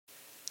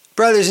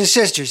Brothers and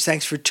sisters,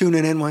 thanks for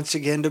tuning in once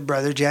again to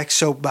Brother Jack's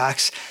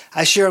Soapbox.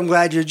 I sure am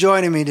glad you're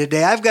joining me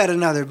today. I've got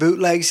another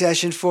bootleg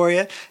session for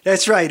you.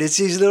 That's right, it's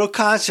these little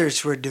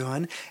concerts we're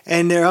doing,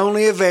 and they're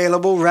only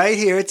available right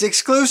here. It's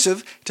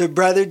exclusive to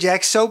Brother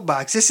Jack's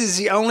Soapbox. This is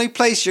the only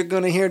place you're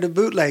going to hear the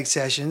bootleg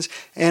sessions,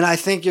 and I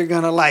think you're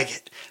going to like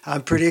it.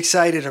 I'm pretty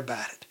excited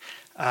about it.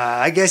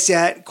 I guess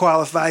that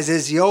qualifies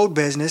as the old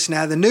business.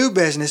 Now, the new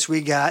business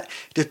we got,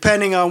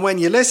 depending on when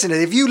you listen to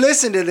it. If you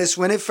listen to this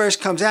when it first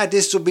comes out,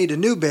 this will be the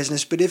new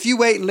business. But if you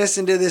wait and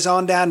listen to this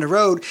on down the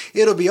road,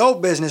 it'll be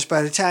old business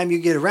by the time you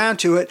get around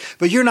to it.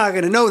 But you're not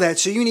going to know that,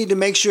 so you need to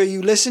make sure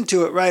you listen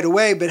to it right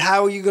away. But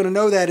how are you going to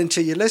know that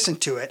until you listen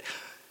to it?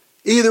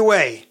 Either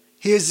way,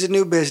 here's the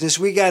new business.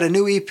 We got a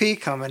new EP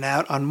coming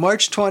out on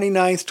March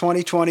 29th,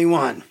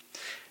 2021.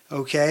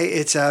 Okay,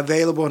 it's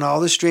available in all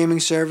the streaming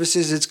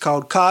services. It's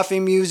called Coffee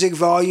Music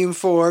Volume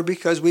 4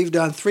 because we've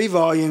done 3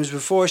 volumes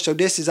before, so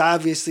this is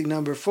obviously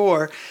number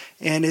 4,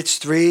 and it's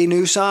 3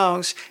 new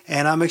songs,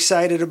 and I'm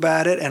excited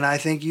about it, and I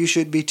think you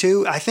should be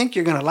too. I think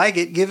you're going to like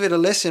it. Give it a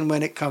listen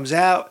when it comes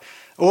out,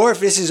 or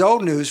if this is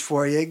old news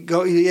for you,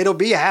 it'll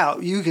be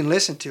out. You can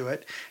listen to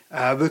it.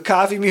 But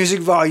Coffee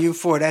Music Volume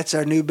 4, that's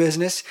our new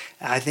business.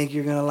 I think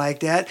you're going to like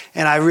that.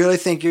 And I really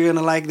think you're going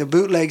to like the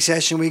bootleg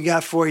session we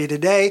got for you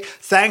today.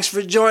 Thanks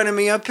for joining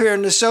me up here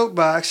in the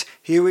soapbox.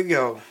 Here we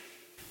go.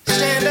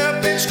 Stand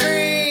up and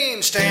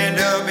scream, stand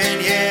up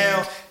and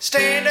yell,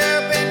 stand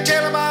up and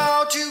tell them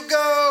all to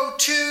go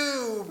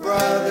to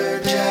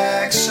Brother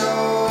Jack's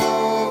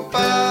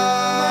Soapbox.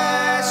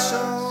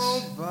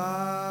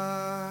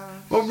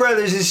 Well,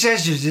 brothers and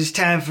sisters, it's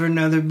time for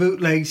another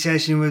bootleg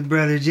session with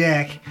Brother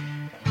Jack.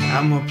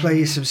 I'm going to play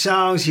you some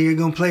songs here,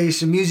 going to play you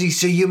some music,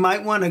 so you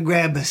might want to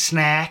grab a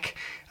snack,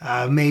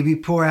 maybe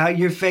pour out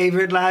your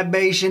favorite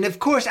libation. Of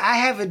course, I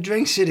have a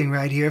drink sitting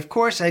right here. Of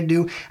course I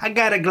do. I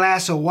got a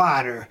glass of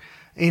water,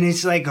 and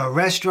it's like a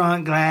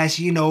restaurant glass,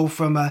 you know,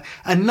 from a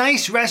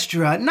nice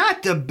restaurant.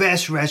 Not the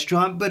best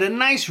restaurant, but a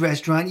nice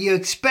restaurant. You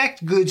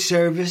expect good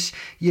service.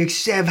 You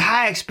have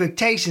high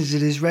expectations of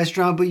this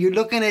restaurant, but you're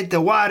looking at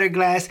the water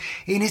glass,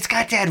 and it's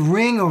got that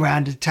ring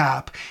around the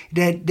top,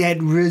 that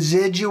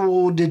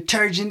residual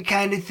detergent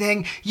kind of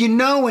thing. You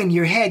know in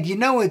your head, you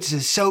know it's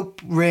a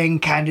soap ring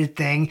kind of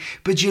thing,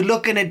 but you're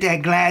looking at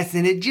that glass,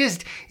 and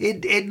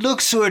it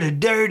looks sort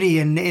of dirty,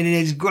 and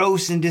it's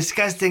gross and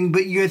disgusting,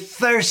 but you're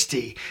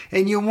thirsty,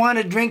 and you want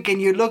to drink,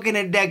 and you're looking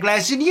at that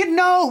glass, and you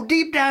know,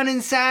 deep down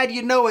inside,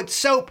 you know it's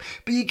soap,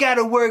 but you got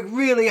to work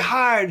really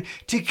hard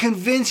to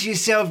convince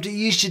yourself that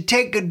you should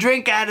take a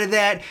drink out of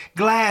that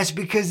glass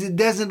because it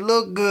doesn't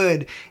look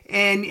good.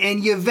 And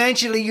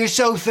you're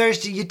so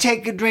thirsty, you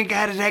take a drink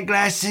out of that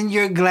glass, and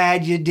you're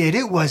glad you did.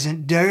 It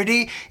wasn't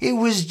dirty. It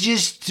was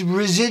just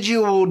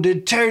residual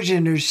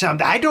detergent or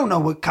something. I don't know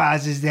what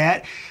causes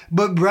that,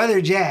 but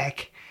Brother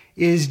Jack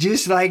is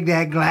just like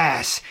that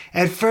glass.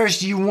 At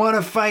first, you want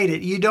to fight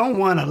it. You don't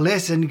want to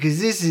listen because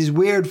this is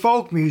weird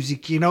folk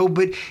music, you know,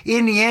 but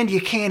in the end,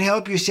 you can't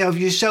help yourself.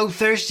 You're so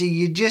thirsty,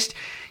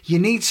 you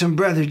need some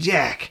Brother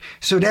Jack.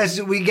 So that's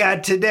what we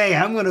got today.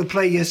 I'm going to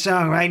play you a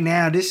song right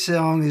now. This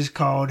song is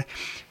called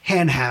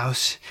Hen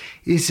House.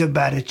 It's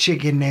about a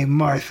chicken named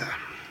Martha.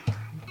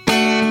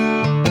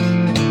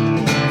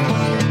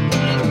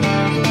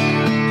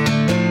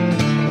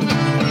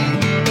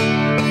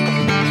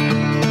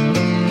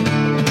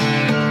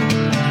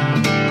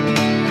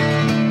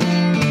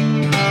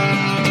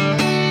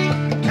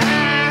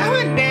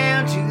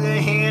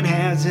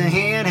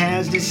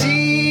 To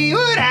see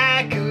what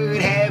I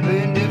could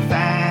happen to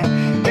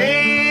find.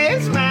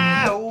 There's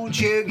my old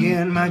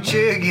chicken, my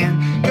chicken,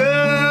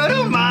 good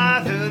old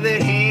Martha,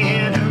 that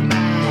hen of mine.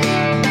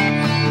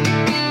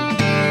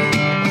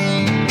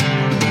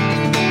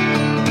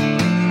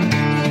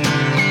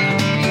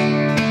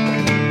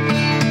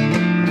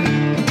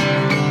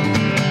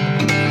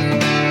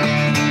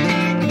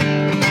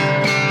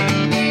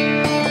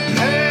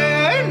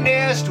 Her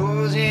nest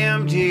was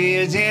empty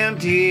as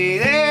empty.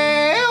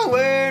 There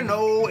were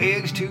no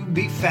eggs to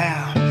be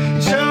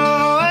found, so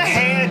I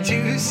had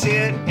to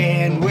sit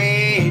and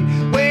wait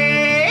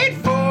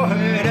for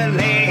her to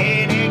lay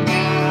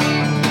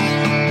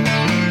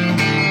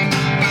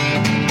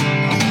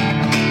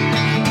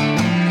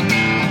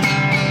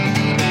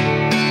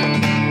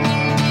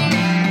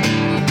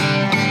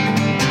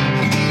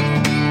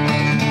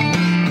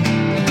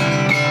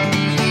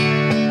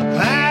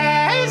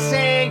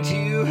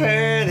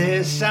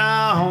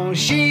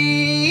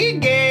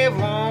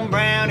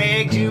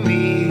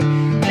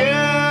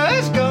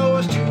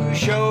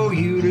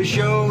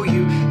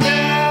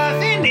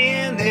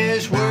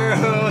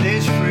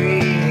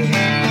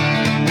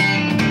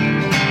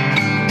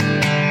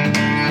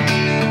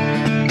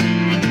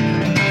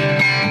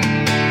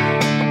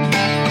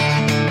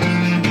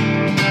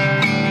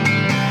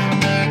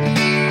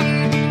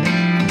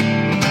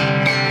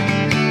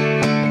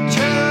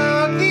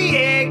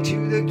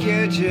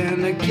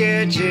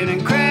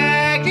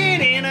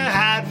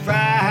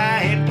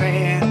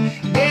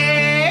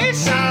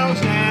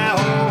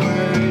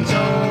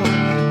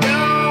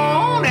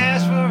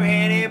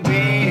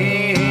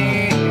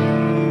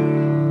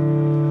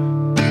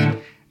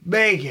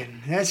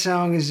bacon. That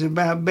song is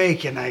about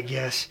bacon, I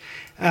guess.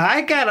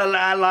 I got a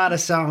lot of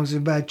songs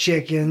about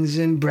chickens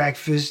and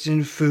breakfast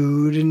and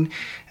food, and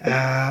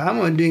I'm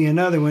going to do you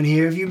another one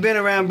here. If you've been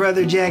around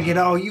Brother Jack at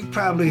all, you've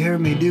probably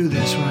heard me do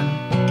this one.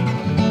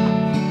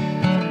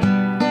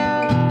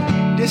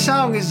 This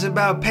song is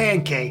about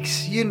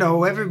pancakes. You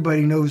know,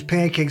 everybody knows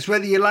pancakes,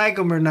 whether you like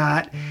them or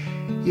not.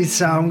 This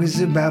song is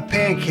about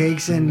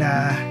pancakes, and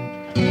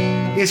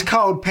it's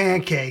called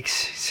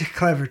Pancakes. It's a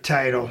clever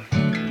title.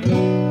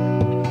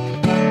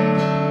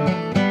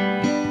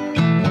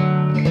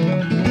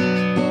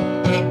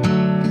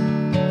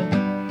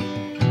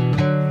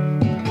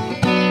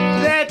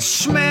 That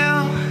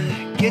smell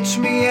gets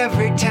me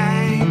every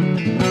time.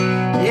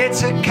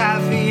 It's a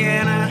coffee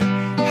and a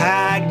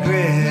hot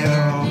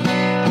griddle.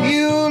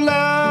 You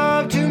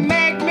love to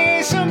make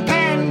me some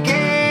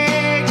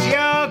pancakes.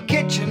 Your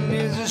kitchen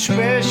is a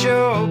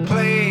special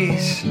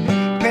place.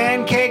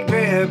 Pancake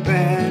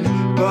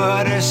dripping,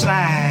 butter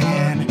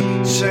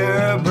sliding,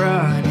 syrup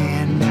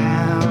running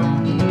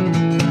down.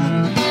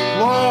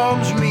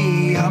 Warms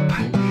me up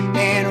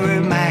and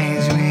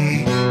reminds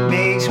me,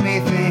 makes me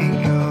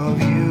think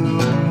of you.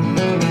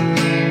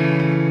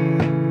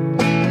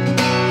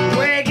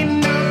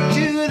 Waking up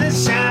to the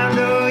sound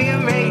of your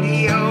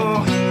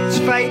radio, it's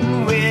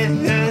fighting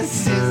with the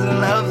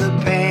sizzle of the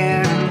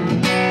pan.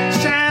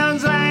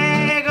 Sounds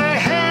like we're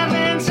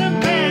having some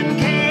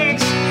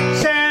pancakes.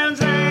 Sounds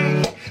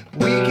like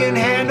we can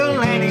handle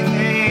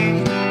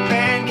anything.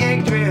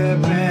 Pancake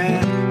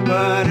dripping,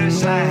 butter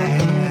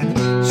sliding,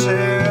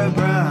 syrup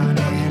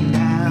running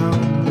down.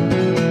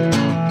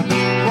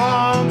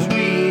 Warms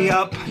me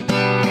up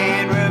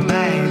and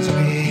reminds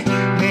me,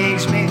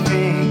 makes me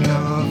think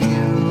of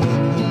you.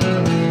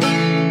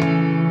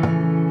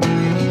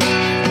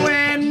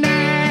 When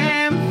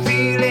I'm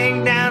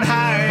feeling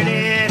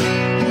downhearted,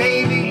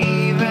 maybe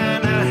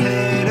even a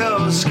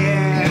little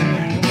scared,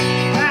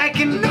 I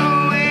can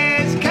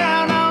always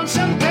count on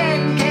some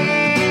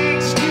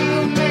pancakes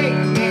to make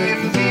me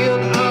feel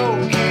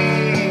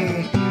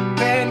okay.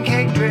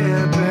 Pancake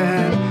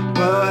dripping,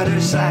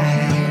 butter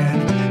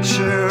sliding,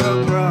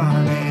 syrup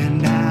running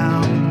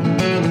down.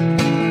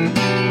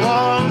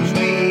 Warms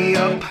me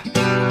up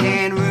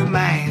and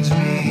reminds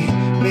me,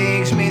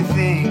 makes me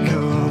think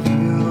of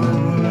you.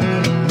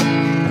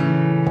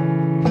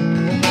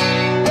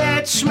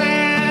 That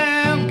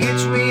smell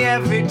gets me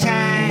every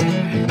time.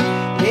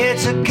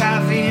 It's a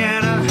coffee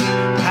and a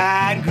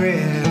hot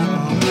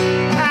griddle.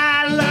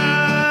 I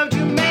love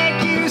to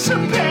make you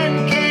some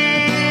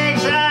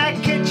pancakes. Our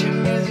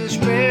kitchen is a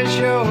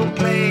special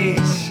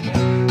place.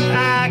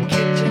 Our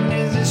kitchen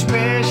is a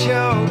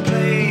special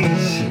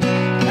place.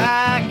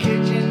 Our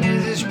kitchen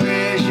is a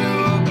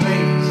special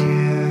place,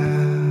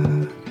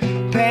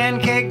 yeah.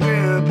 Pancake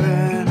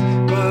dripping,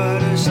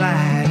 butter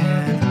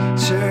sliding,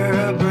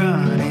 syrup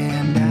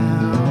running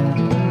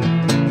down.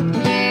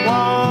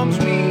 Warms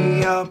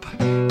me up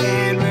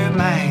and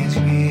reminds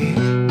me,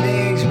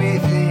 makes me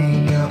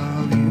think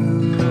of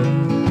you.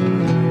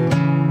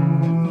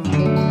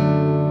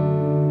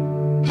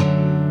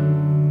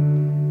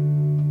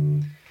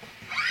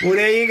 Well,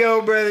 there you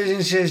go, brothers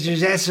and sisters.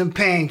 That's some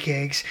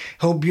pancakes.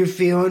 Hope you're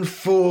feeling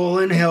full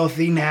and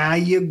healthy now.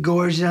 You're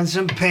gorged on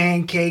some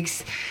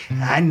pancakes.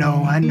 I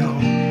know.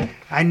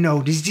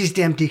 It's just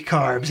empty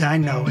carbs. I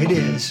know it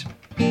is.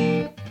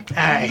 All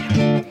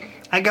right.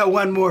 I got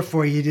one more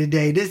for you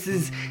today. This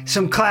is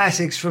some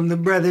classics from the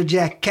Brother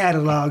Jack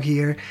catalog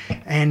here.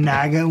 And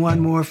I got one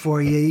more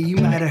for you. You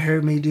might have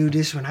heard me do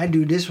this one. I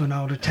do this one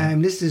all the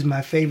time. This is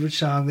my favorite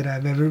song that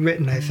I've ever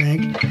written, I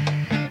think.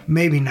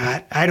 Maybe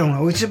not. I don't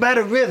know. It's about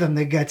a rhythm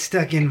that got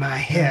stuck in my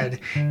head.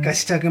 Got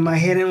stuck in my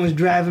head and was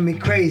driving me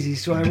crazy.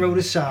 So I wrote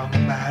a song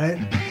about it.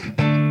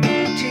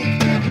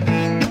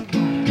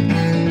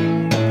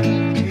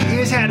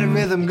 Here's how the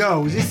rhythm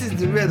goes. This is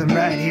the rhythm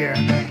right here.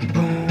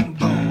 Boom,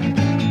 boom,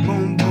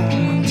 boom,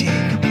 boom,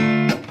 tick.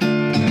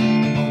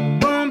 Boom,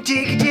 boom,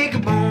 tick, tick,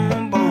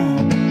 boom,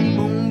 boom,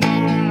 boom,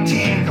 boom,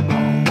 tick,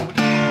 boom,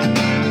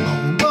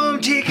 boom, boom,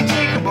 tick,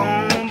 tick,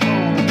 boom,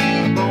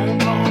 boom, boom,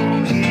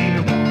 boom,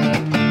 tick, boom.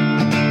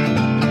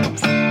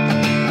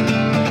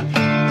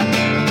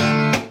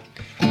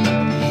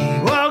 He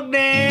walked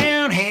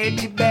down, had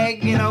to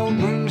back an old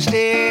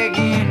broomstick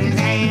in his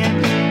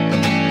hand,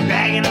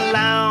 dragging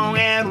along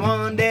at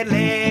one dead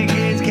leg,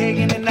 his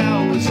kicking and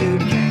all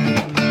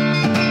suitcase.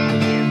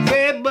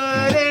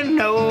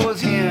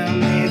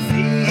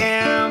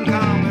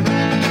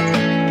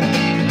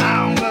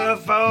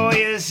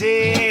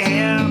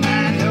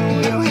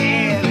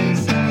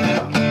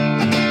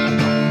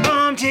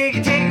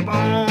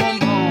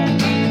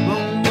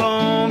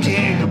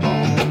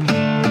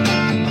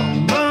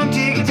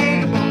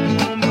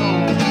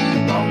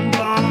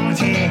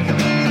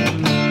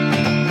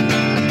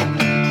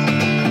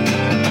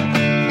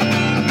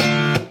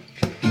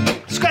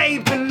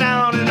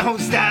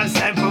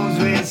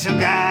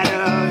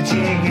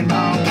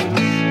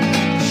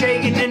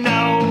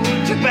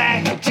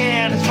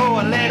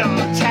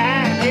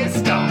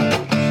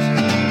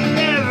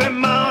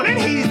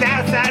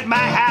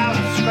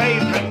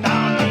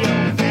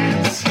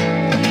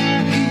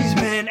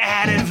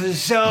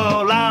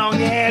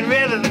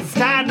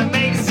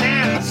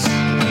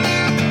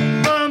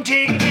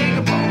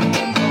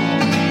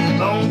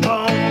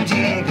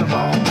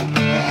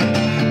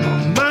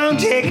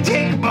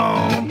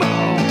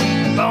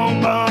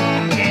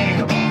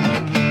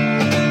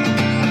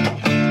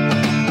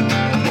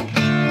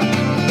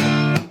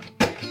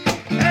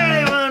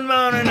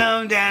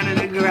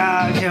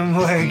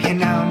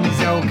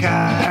 his old car.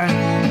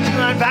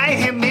 I invite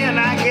him in,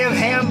 I give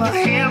him a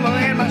hammer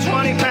and my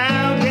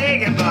 20-pound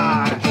digging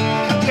bar.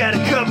 Got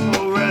a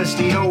couple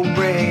rusty old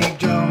brake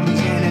drums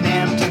and an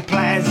empty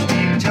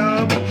plastic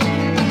tub.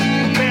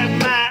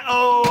 Got my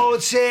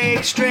old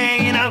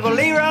six-string and Uncle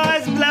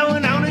Leroy's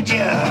blowing on a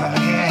jug.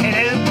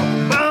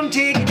 Boom,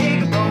 tick,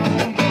 tick, boom,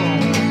 boom,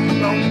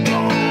 boom,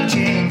 boom,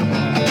 tick,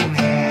 boom,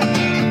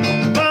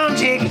 yeah. Boom,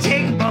 tick,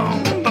 tick,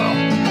 boom, boom,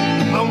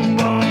 boom,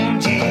 boom,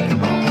 tick,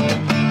 boom.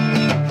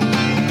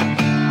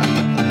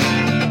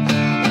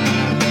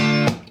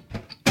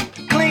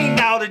 Cleaned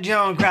all the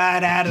junk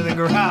right out of the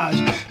garage.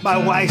 My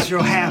wife's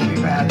real happy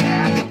about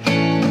that.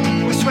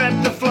 We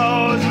swept the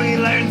floors, we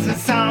learned some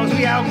songs,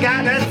 we all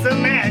got us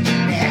some magic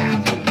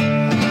now.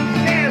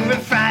 Every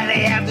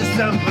Friday after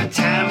supper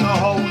time, the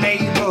whole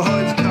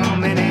neighborhood's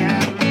coming in.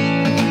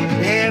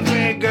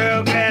 Every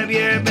girl grab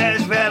your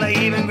best fella,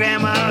 even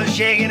grandma's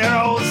shaking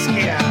her old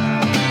skin.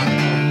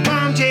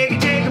 Boom, tick,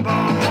 tick,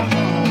 boom,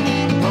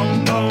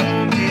 boom, boom,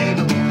 boom, tick,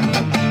 boom.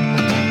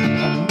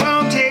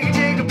 Boom, tick,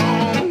 tick,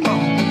 boom,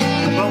 boom,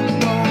 boom,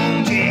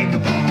 boom, tick,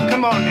 boom.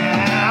 Come on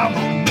now,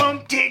 boom,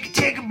 boom, tick,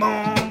 tick,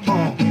 boom,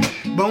 boom,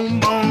 boom,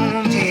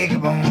 boom, tick,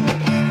 boom.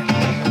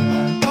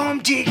 Boom,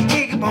 tick,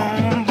 tick,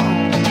 boom,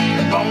 boom.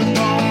 Boom,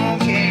 boom,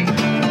 tick,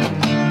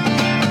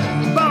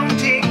 boom,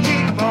 tick,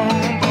 tick,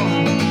 boom,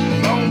 boom,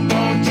 boom,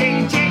 boom,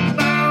 tick, tick,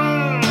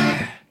 boom.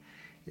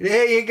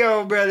 There you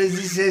go, brothers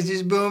and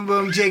sisters. Boom,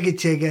 boom, ticka,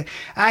 ticka.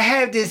 I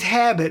have this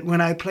habit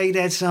when I play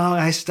that song,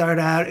 I start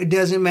out, it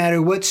doesn't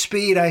matter what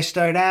speed I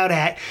start out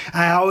at,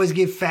 I always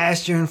get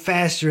faster and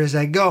faster as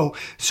I go.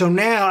 So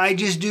now I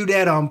just do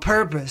that on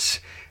purpose.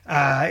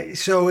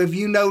 So if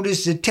you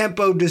notice the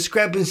tempo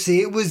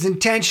discrepancy, it was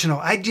intentional.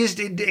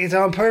 It's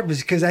on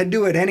purpose because I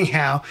do it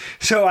anyhow.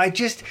 So I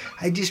just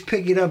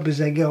pick it up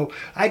as I go.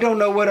 I don't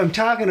know what I'm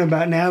talking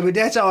about now, but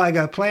that's all I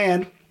got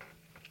planned.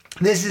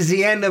 This is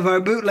the end of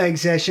our bootleg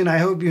session. I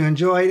hope you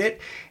enjoyed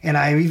it. And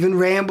I even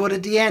rambled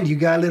at the end. You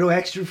got a little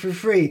extra for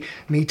free.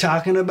 Me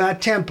talking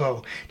about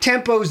tempo.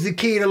 Tempo's the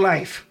key to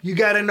life. You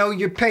got to know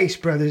your pace,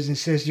 brothers and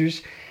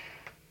sisters.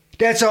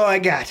 That's all I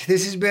got.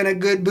 This has been a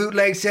good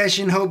bootleg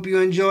session. Hope you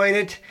enjoyed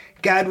it.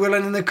 God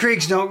willing and the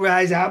creeks don't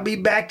rise. I'll be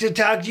back to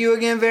talk to you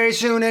again very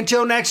soon.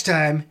 Until next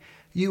time,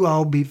 you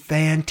all be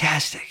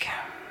fantastic.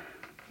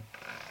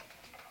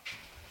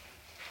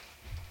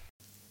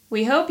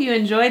 We hope you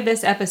enjoyed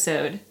this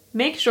episode.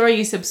 Make sure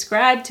you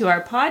subscribe to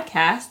our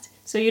podcast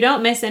so you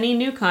don't miss any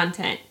new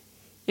content.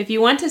 If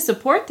you want to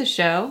support the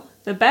show,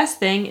 the best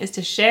thing is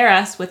to share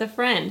us with a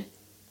friend.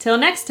 Till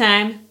next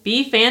time,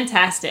 be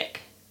fantastic.